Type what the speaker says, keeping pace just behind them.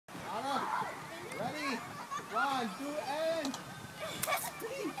One, two, and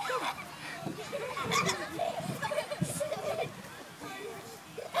 3, come.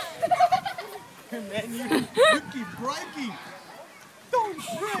 Man, you keep breaking. Don't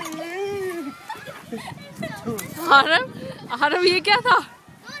break. Aarav, ये क्या था?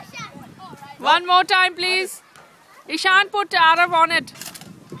 One more time, please. Ishan, put Aarav on it.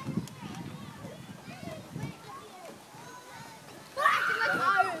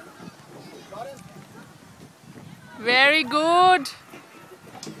 Very good.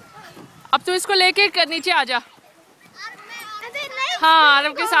 अब तू इसको लेके नीचे आ जा. हाँ,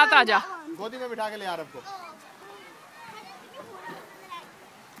 आरव के साथ आ जा. गोदी में बिठा के ले आरव को.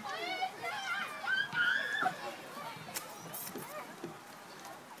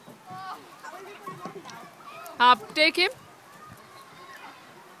 हाँ, take him.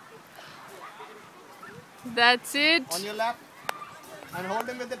 That's it. On your lap. And hold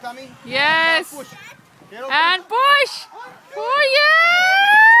him with the tummy. Yes. And push. And push. Oh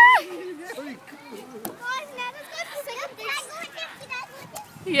yeah.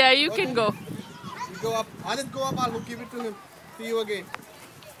 Yeah, you can go. You go up. Anand, go up. I'll give it to him. See you again.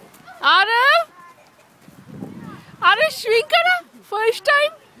 Aarav. Aarav, swing kara. First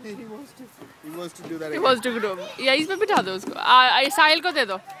time. He wants to do that again. He wants to do. Yeah, इसमें बिठा दो उसको. साहिल को दे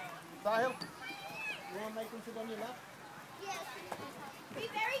दो. Sahil, you want to make him sit on your lap? Yes. Be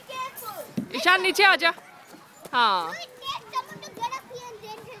very careful. Ishan नीचे आ जा. हाँ.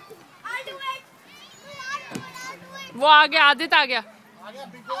 वो आ गया, आदित्य आ गया.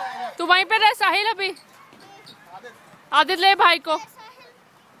 तू वहीं पे रह साहिल अभी. आदित्य ले भाई को.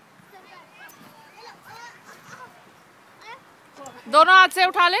 दोनों हाथ से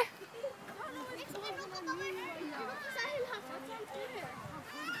उठा ले.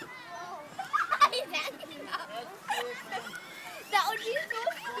 That would be so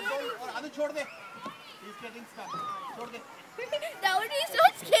scary. Aditya छोड़ दे. He's getting stuck. छोड़ दे. That would be so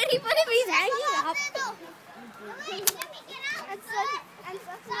scary, but if he's hanging up.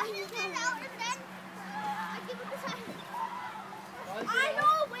 I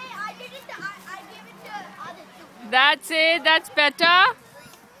know, wait, I gave it to Aditya. That's it. That's better.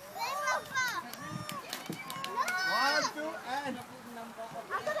 One, two, and.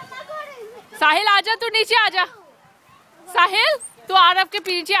 साहिल आजा, तू नीचे आजा. साहिल तू आरव के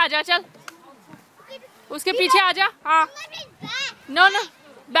पीछे आजा. चल उसके पीछे आजा. हाँ. नो नो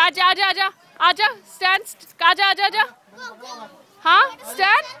बैठ जा. आजा आजा आजा. स्टैंड. आजा आजा आजा. हाँ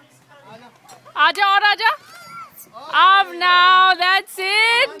स्टैंड. आजा और आजा. Up now. That's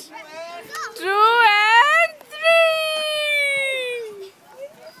it. 2 and 3.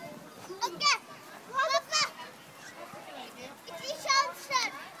 Okay. It's Ishan's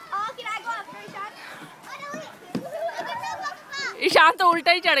turn. Oh, can I go after Ishan? Ishan तो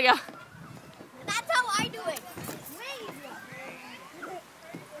उल्टा ही चढ़ गया. That's how I do it.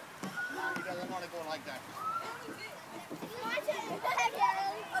 He doesn't want to go like that.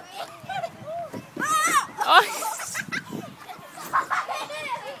 Oh.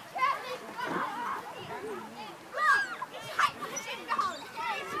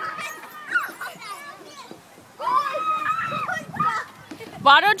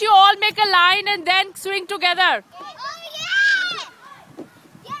 Why don't you all make a line and then swing together?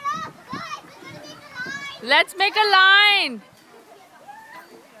 Let's make a line.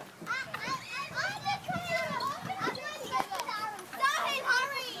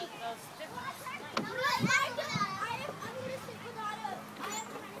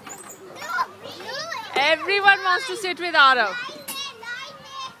 Everyone wants to sit with Aarav.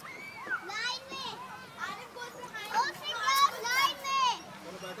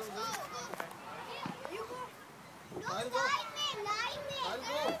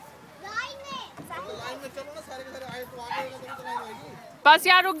 बस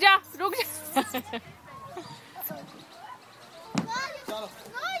यार रुक जा.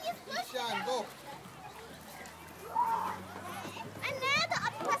 Ishan, go.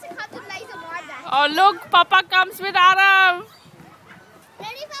 Oh look, Papa comes with Aarav.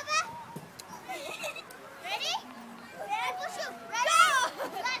 Ready, Papa? Ready? Ready? Push you. Ready?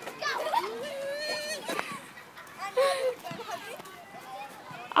 Let's go.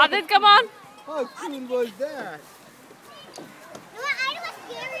 Adit, come on. How cool was that? No, I do a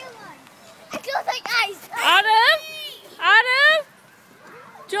scary one. I close my eyes. Aarav,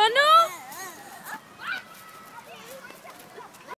 Jonu.